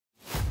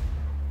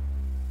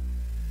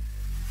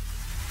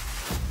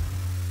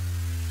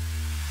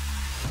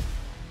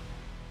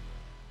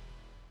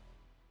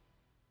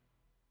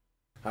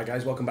Hi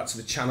guys, welcome back to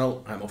the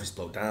channel. I'm Office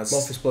Bloke Daz. I'm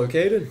Office Bloke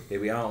Aidan.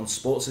 Here we are on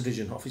Sports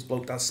Edition, Office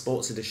Bloke Daz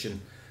Sports Edition.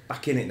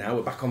 Back in it now,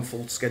 we're back on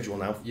full schedule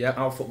now. Yep.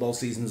 Our football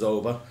season's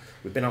over.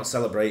 We've been out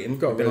celebrating.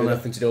 We've got really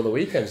nothing to do on the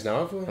weekends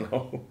now, have we? I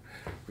know.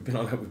 We've been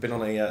on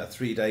a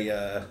 3-day,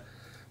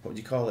 what would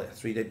you call it? A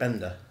 3-day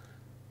bender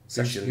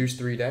session. Who's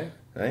 3 day?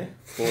 Eh?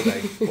 4 day.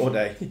 4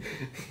 day.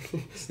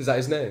 Is that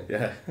his name?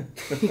 Yeah.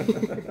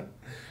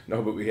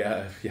 No, but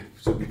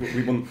so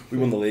we won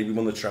the league, we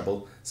won the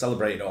treble,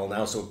 celebrated it all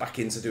now, so we're back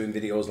into doing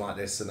videos like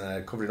this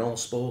and covering all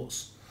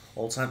sports,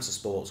 all types of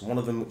sports. And one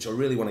of them which I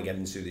really want to get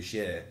into this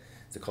year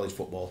is the college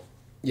football.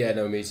 Yeah,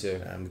 no, me too.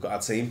 We've got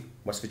our team,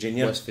 West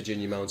Virginia. West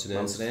Virginia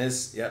Mountaineers.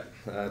 Mountaineers, yep.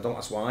 Don't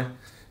ask why.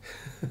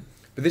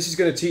 But this is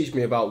going to teach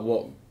me about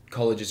what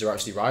colleges are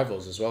actually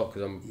rivals as well,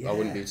 because I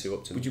wouldn't be too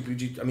up to.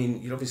 Would you? I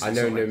mean, you obviously. I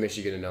know New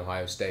Michigan and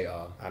Ohio State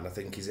are. And I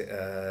think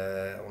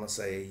I want to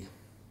say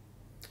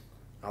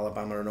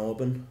Alabama and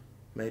Auburn,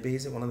 maybe.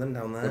 Is it one of them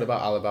down there? What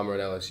about Alabama and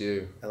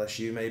LSU?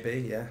 LSU,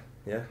 maybe.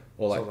 Yeah.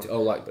 Or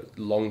like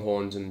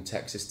Longhorns and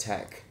Texas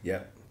Tech.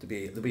 Yeah.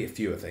 There'll be a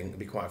few. I think there'll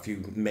be quite a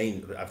few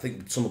main. I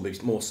think some will be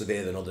more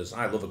severe than others.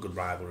 I love a good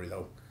rivalry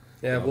though.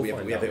 Yeah, we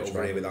have it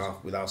over here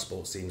with our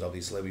sports teams.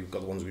 Obviously, we've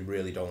got the ones we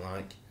really don't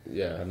like.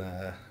 Yeah. And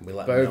we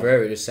let. But them over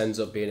here, it just ends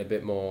up being a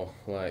bit more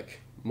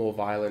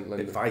violent. A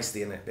bit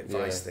feisty, innit? Bit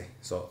feisty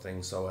sort of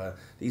thing. So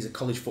these are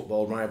college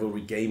football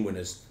rivalry game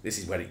winners. This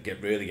is where it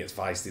really gets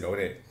feisty, though,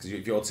 isn't it?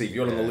 Because if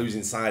you're on the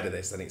losing side of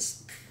this, then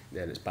it's.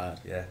 Yeah, it's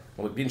bad. Yeah.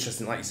 Well, it'd be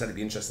interesting, like you said, it'd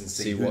be interesting to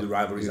see who the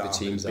rivalries are,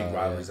 who the big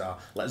rivalries are.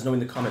 Let us know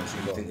in the comments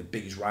who you think the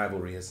biggest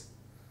rivalry is.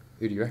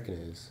 Who do you reckon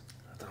it is?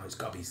 I don't know. It's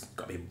got to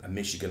be a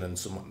Michigan and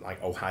some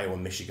like Ohio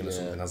and Michigan or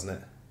something, hasn't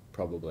it?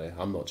 Probably.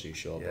 I'm not too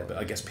sure. Yeah, but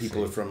I guess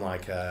people from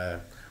like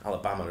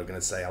Alabama are going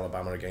to say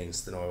Alabama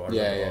against,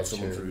 or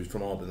someone who's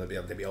from Auburn,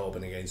 they'd be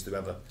Auburn against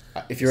whoever.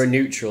 If you're a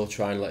neutral,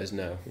 try and let us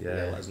know. Yeah,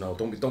 let us know.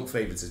 Don't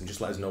favouritism.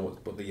 Just let us know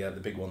what the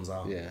big ones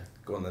are. Yeah.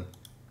 Go on then.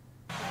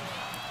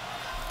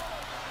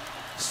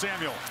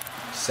 Samuel.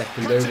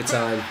 Second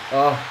overtime.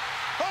 Oh.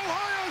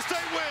 Ohio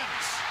State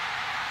wins.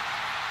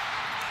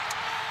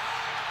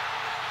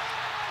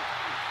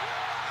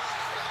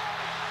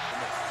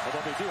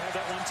 Although they do have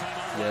that one time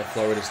on. Yeah,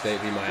 Florida State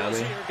v Miami.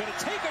 Here, going to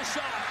take a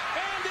shot,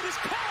 and it is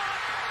caught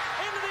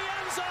into the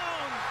end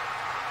zone.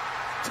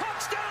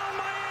 Touchdown,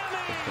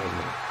 Miami.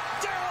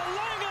 Darrell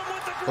Langham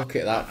with the. Look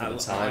at that for the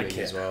timing like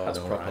as well. That's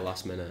proper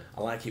last minute.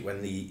 I like it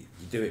when you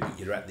do it, but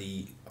you're at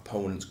the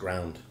opponent's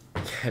ground.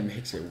 Yeah, it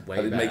makes it way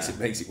better. It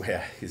makes it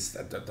yeah.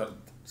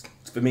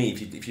 For me,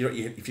 if you're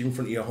in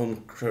front of your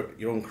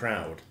own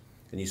crowd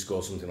and you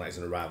score something like this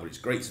in a rivalry, it's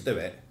great to do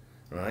it,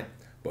 right?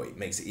 But it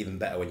makes it even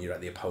better when you're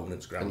at the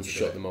opponent's ground. And you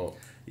shut them up.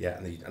 Yeah,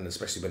 and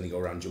especially when they go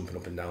around jumping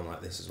up and down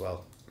like this as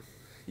well.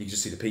 You can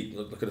just see the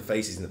people. Look at the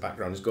faces in the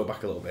background. Just go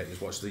back a little bit and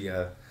just watch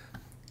the.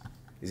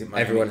 Is it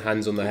Miami? Everyone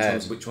hands on their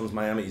head. Which one's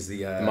Miami? Is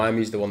the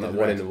Miami's the one that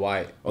won in the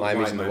white.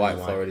 Miami's in the white.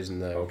 Florida's in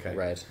the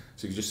red.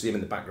 So you can just see him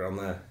in the background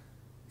there.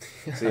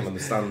 See him on the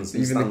stands.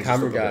 Even the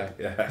camera guy.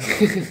 Yeah.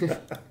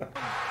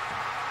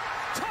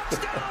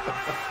 Touchdown,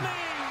 Miami!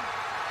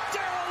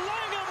 Darrell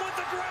Langham with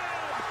the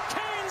grab.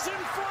 Canes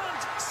in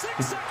front.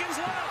 6 seconds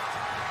left.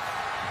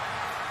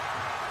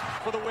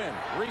 For the win,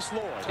 Reese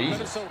Lloyd of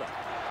Minnesota.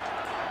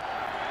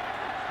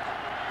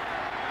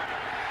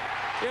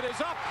 It is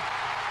up.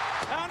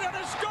 And it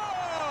is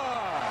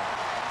score!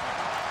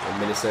 In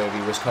Minnesota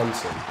v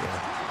Wisconsin.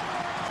 Yeah.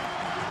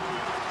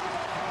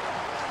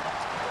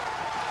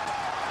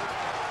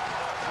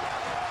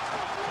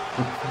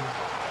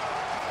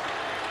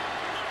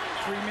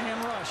 Three-man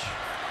rush.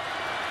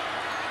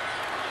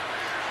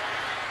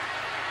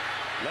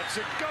 Let's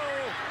it go.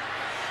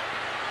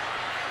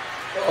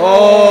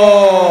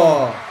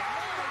 Oh!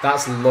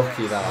 That's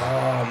lucky, that.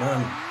 Oh,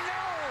 man.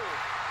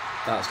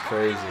 That's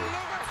crazy.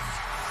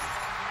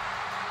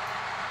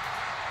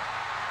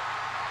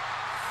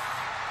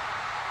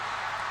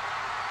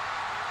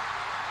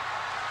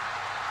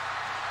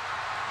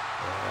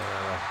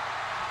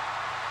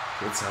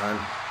 Good time.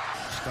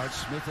 Starts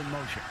Smith in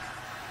motion.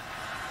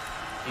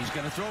 He's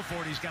going to throw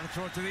for it. He's got to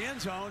throw it to the end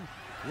zone.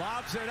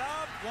 Lobs it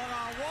up.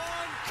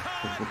 One-on-one.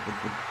 Cut.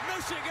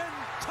 Michigan.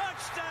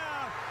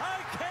 Touchdown.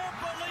 I can't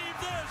believe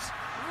this.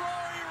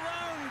 Rory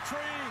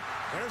Roundtree.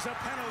 There's a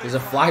penalty. There's a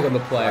flag on the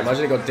play.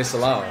 Imagine it got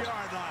disallowed.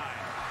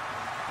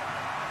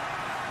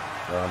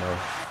 Oh, no.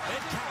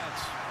 It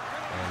counts.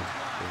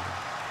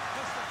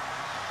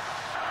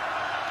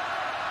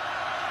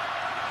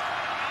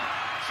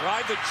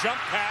 Tried the jump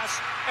pass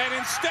and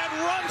instead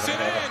runs it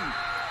in.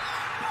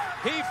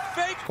 He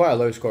faked. Quite a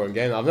low-scoring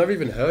game. I've never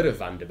even heard of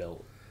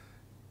Vanderbilt.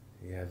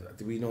 Yeah,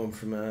 do we know him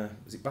from?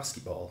 Was it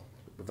basketball?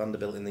 With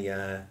Vanderbilt in the.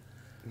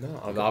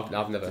 No, I've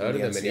never heard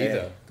of him in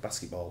either. The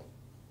basketball,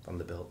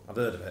 Vanderbilt. I've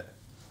heard of it.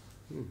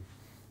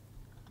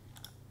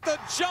 The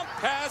jump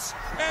pass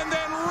and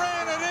then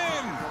ran it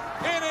in.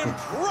 An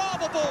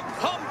improbable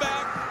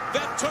comeback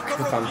that took a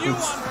review on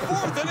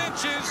 4th and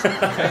inches,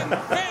 and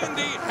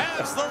Vandy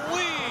has the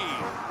lead.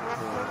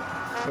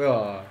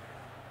 Oh.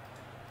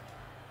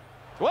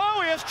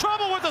 Whoa, he has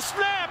trouble with the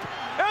snap,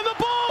 and the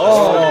ball is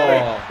free.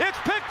 It's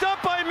picked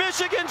up by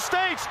Michigan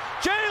State's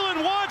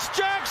Jalen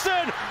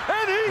Watts-Jackson,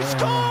 and he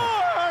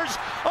scores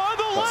on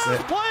the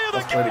last play of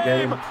the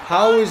game.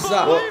 How is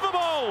that?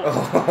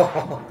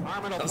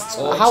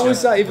 How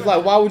is that even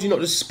like? Why would you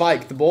not just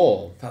spike the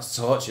ball? That's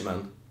torture,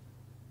 man.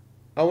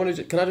 I want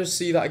to. Can I just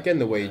see that again?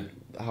 The way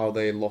how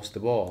they lost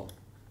the ball.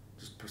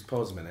 Just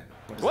pause a minute.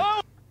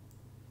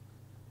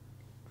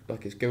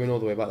 Like it's going all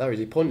the way back there. Is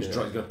he punting? He's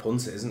going to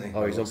punt it, isn't he?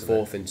 Oh, he's on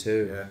 4th and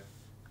 2.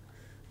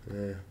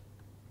 Yeah.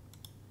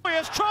 He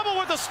has trouble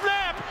with the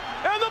snap,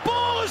 and the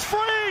ball is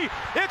free.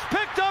 It's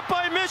picked up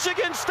by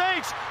Michigan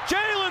State's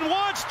Jalen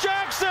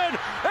Watts-Jackson,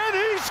 and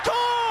he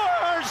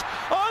scores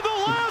on the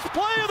last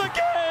play of the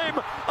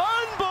game.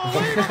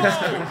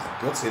 Unbelievable.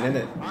 What's in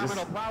it? Harmon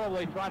will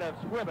probably try to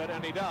squib it, and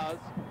he does.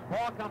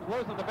 Ball comes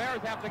loose, and the Bears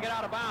have to get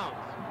out of bounds.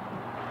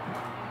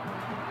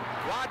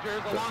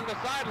 Rodgers along the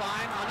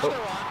sideline,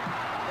 another one.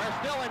 They're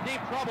still in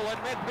deep trouble at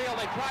midfield.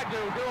 They tried to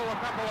do a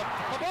couple of...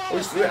 The ball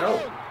is through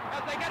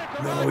as they get it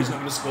to No, he's not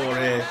going to score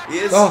here. He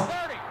is. 30. They're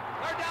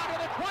down to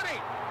the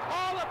 20.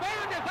 Oh, the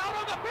band is out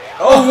on the field.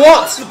 Oh,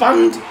 what? The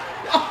band.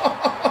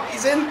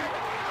 He's in.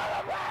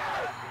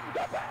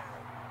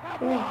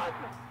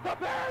 The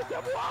Bears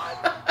have won.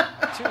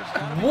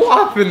 What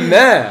happened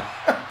there?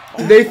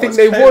 Did they think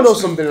they won or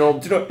something? Or...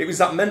 Do you know, it was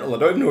that mental. I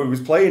don't even know who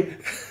was playing.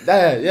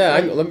 Yeah.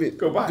 Hang on, let me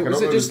go back.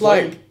 Was it just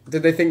like?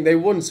 Did they think they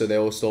won, so they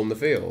all stormed the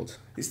field?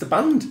 It's the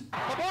band. The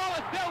ball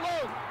is still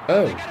loose.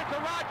 Oh. They get it to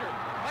Rodgers.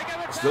 They give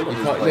it Still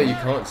back. not You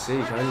can't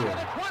see, can you?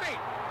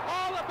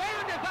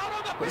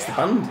 What's the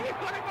band?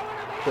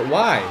 But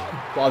why?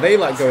 What are they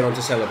like going on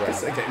to celebrate?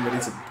 They're getting ready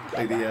to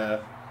play the.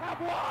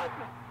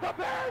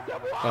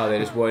 Oh, they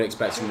just weren't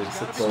expecting the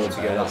ball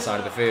to go that side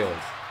of the field.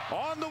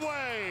 On the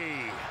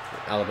way.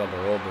 Alabama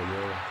or Auburn,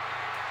 yeah.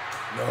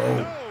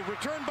 No.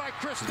 Return by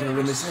Chris He's going to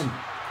run this in.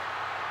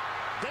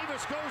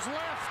 Davis goes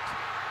left.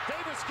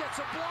 Davis gets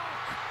a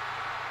block.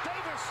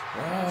 Davis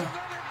has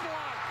another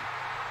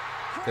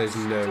block. There's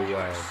no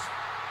way.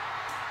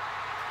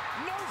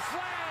 No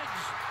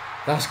flags.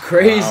 That's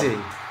crazy.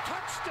 Wow.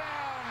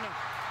 Touchdown,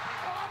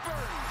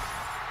 Auburn.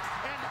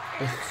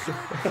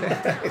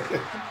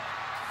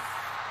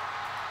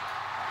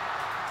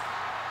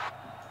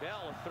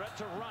 Bell, a threat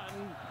to run,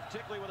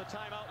 particularly with a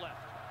timeout left.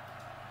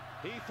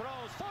 He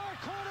throws far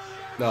corner of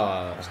the end.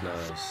 Oh, that's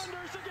nice.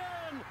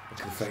 Look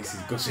at the face.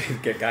 He's gushy.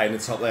 Get guy in the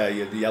top there.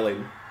 You're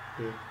yelling.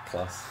 Yeah.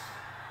 Class.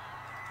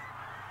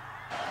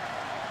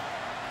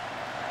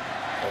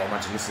 Oh,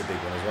 imagine this is a big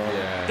one as well.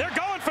 Yeah. They're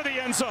going for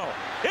the end zone.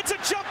 It's a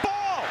jump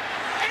ball.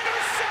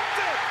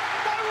 Intercepted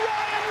by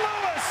Ryan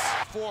Lewis.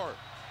 4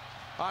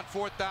 on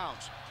 4th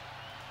downs.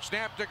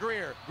 Snap to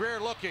Greer. Greer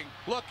looking,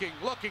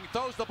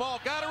 throws the ball,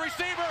 got a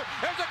receiver.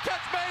 There's a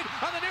catch made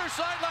on the near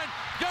sideline.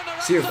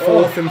 See a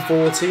 4th and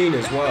 14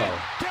 as well.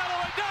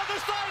 Callaway down the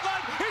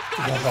sideline. He's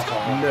going to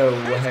score. No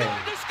way. He's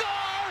going to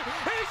score.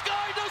 He's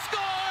going to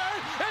score.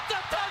 It's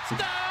a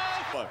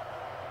touchdown.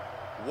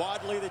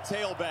 Wadley, the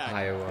tailback.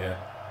 Iowa. Yeah.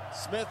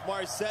 Smith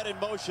Marset in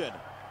motion.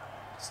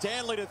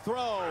 Stanley to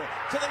throw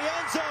to the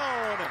end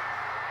zone.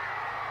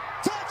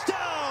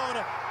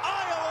 Touchdown!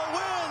 Iowa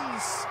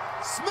wins!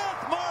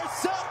 Smith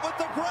Marset with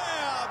the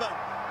grab.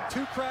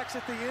 2 cracks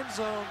at the end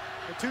zone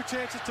and 2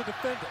 chances to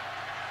defend it.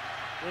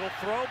 Little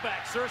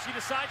throwback. Cersei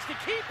decides to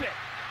keep it.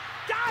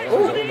 Dives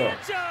to the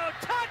end zone.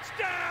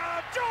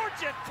 Touchdown,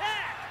 Georgia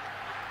Tech.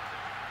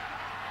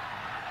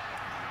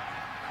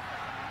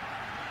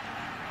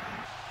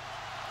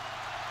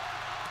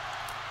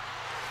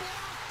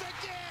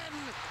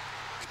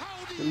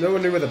 No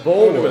one knew where the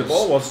ball was. Where the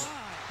ball was.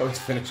 Oh, it's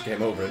finished.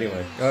 Game over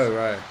anyway. Oh,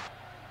 right.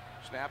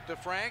 Snap to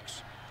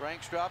Franks.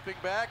 Franks dropping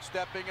back,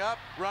 stepping up,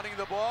 running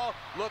the ball,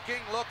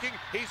 looking.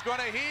 He's going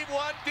to heave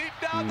one deep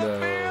down the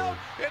field.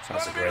 It's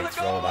That's a going to be great the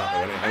throw, goal that,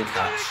 line. though, isn't it? And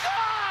catch.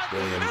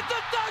 Brilliant. It's a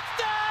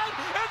touchdown,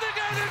 and the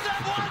Gators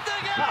have won the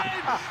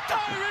game.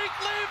 Tyreek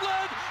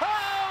Cleveland.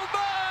 Oh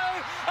my!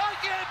 I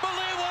can't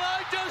believe what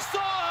I just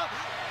saw.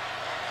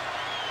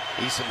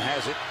 Eason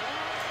has it.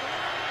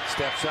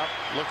 Steps up,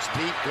 looks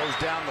deep, goes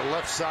down the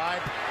left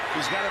side.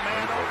 He's got a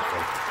man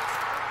open.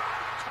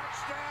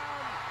 Touchdown,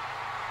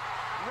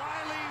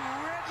 Riley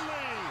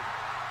Ridley.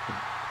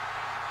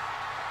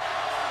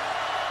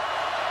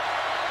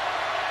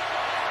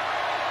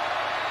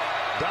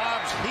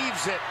 Dobbs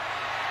heaves it.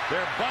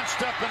 They're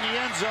bunched up in the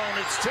end zone.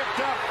 It's tipped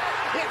up.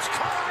 It's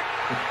caught.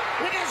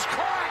 It is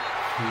caught.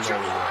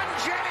 Jawan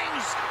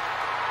Jennings.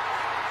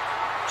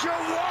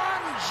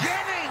 Jawan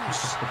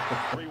Jennings.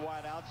 3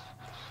 wideouts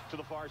to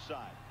the far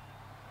side.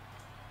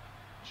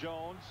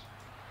 Jones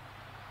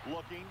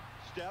looking,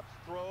 steps,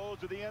 throws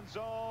to the end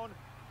zone.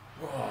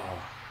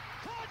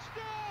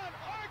 Touchdown,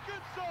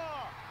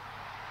 Arkansas!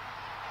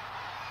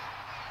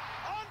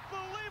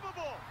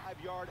 Unbelievable!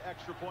 5-yard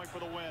extra point for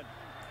the win.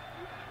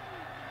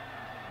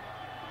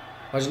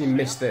 Imagine you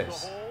missed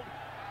this.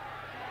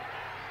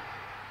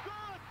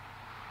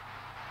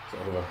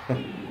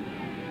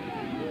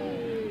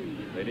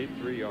 They need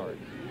 3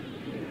 yards.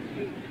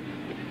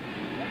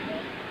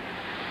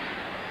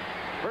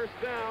 First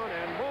down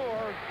and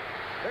more.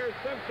 There's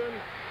Simpson.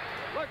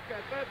 Look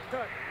at that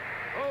cut.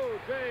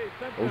 O.J.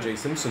 Simpson. O.J.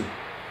 Simpson.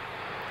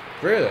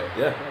 Really?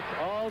 Yeah.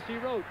 That's all she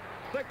wrote.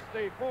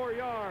 64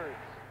 yards.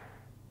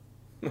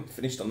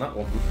 Finished on that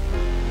one.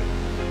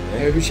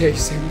 O.J.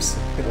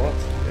 Simpson. What?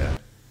 Yeah.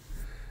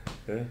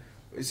 Yeah.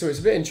 So it's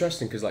a bit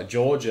interesting because like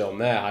Georgia on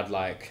there had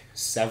like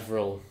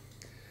several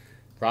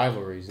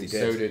rivalries, and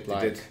so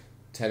did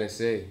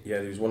Tennessee. Yeah,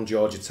 there was one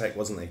Georgia Tech,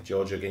 wasn't there?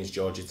 Georgia against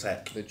Georgia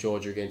Tech. The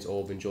Georgia against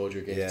Auburn, Georgia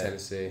against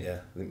Tennessee. Yeah,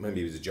 I think maybe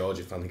he was a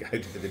Georgia fan, the guy who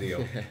did the video.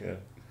 Yeah.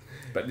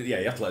 But yeah,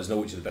 you have to let us know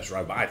which is the best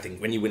rival. But I think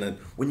when you win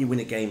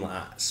a game like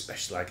that,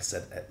 especially like I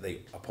said, at the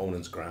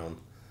opponent's ground,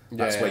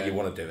 that's where you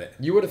want to do it.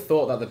 You would have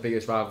thought that the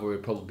biggest rivalry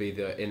would probably be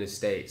the inner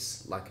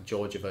states, like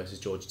Georgia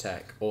versus Georgia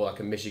Tech, or like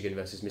a Michigan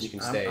versus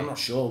Michigan State. I'm not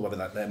sure whether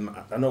that.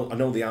 I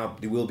know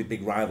they will be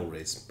big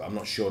rivalries, but I'm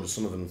not sure.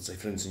 Some of them, say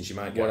for instance, you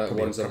might get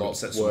one's a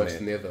lot worse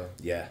than the other.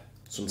 Yeah,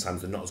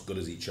 sometimes they're not as good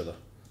as each other.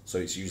 So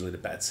it's usually the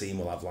better team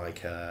will have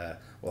like a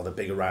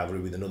bigger rivalry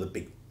with another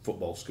big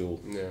football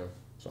school. Yeah.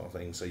 Sort of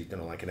thing. So you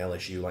know, like an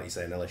LSU, like you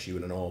say, an LSU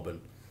and an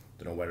Auburn.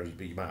 Don't know where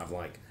you might have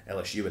like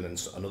LSU and then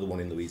another one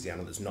in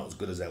Louisiana that's not as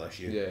good as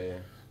LSU. Yeah, yeah.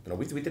 You know,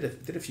 we did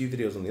a few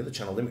videos on the other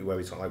channel, didn't we? Where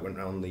we went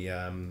around the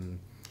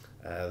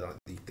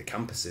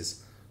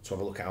campuses to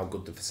have a look at how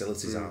good the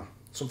facilities are.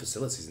 Some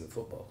facilities in the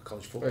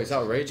college football. It's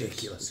outrageous.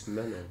 Ridiculous. It's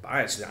mental. But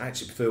I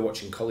actually prefer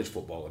watching college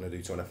football than I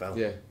do to NFL.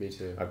 Yeah, me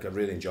too. I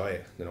really enjoy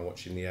it. You know,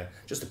 watching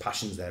just the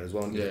passions there as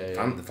well. Yeah,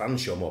 The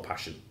fans show more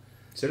passion.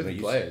 So do the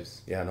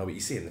players. Yeah, no, but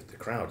you see in the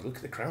crowd. Look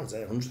at the crowds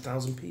there,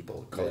 100,000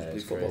 people.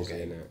 College football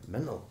crazy, game.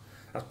 Mental.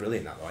 That's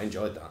brilliant. That though. I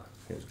enjoyed that.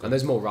 And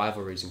there's more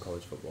rivalries in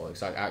college football.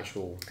 It's like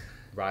actual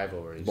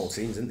rivalries. More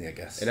teams, isn't there? I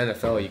guess. In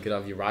NFL, you could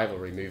have your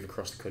rivalry move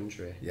across the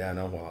country. Yeah,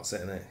 no, well that's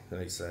it, isn't it?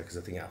 And it's because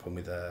I think it happened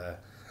with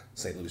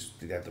St. Louis.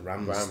 They had the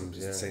Rams.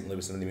 Yeah. St.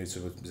 Louis, and then they moved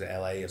to was it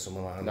LA or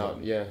something like that. No,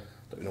 yeah.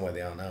 Don't know where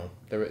they are now.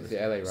 They're at the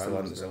LA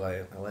Rams. It's LA,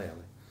 aren't they?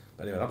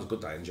 But anyway, that was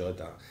good. I enjoyed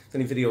that. If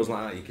any videos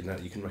like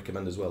that you can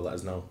recommend as well, let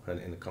us know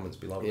in the comments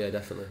below. Yeah,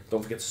 definitely.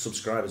 Don't forget to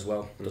subscribe as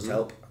well. It does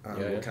help. And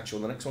we'll catch you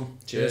on the next one.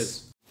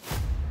 Cheers.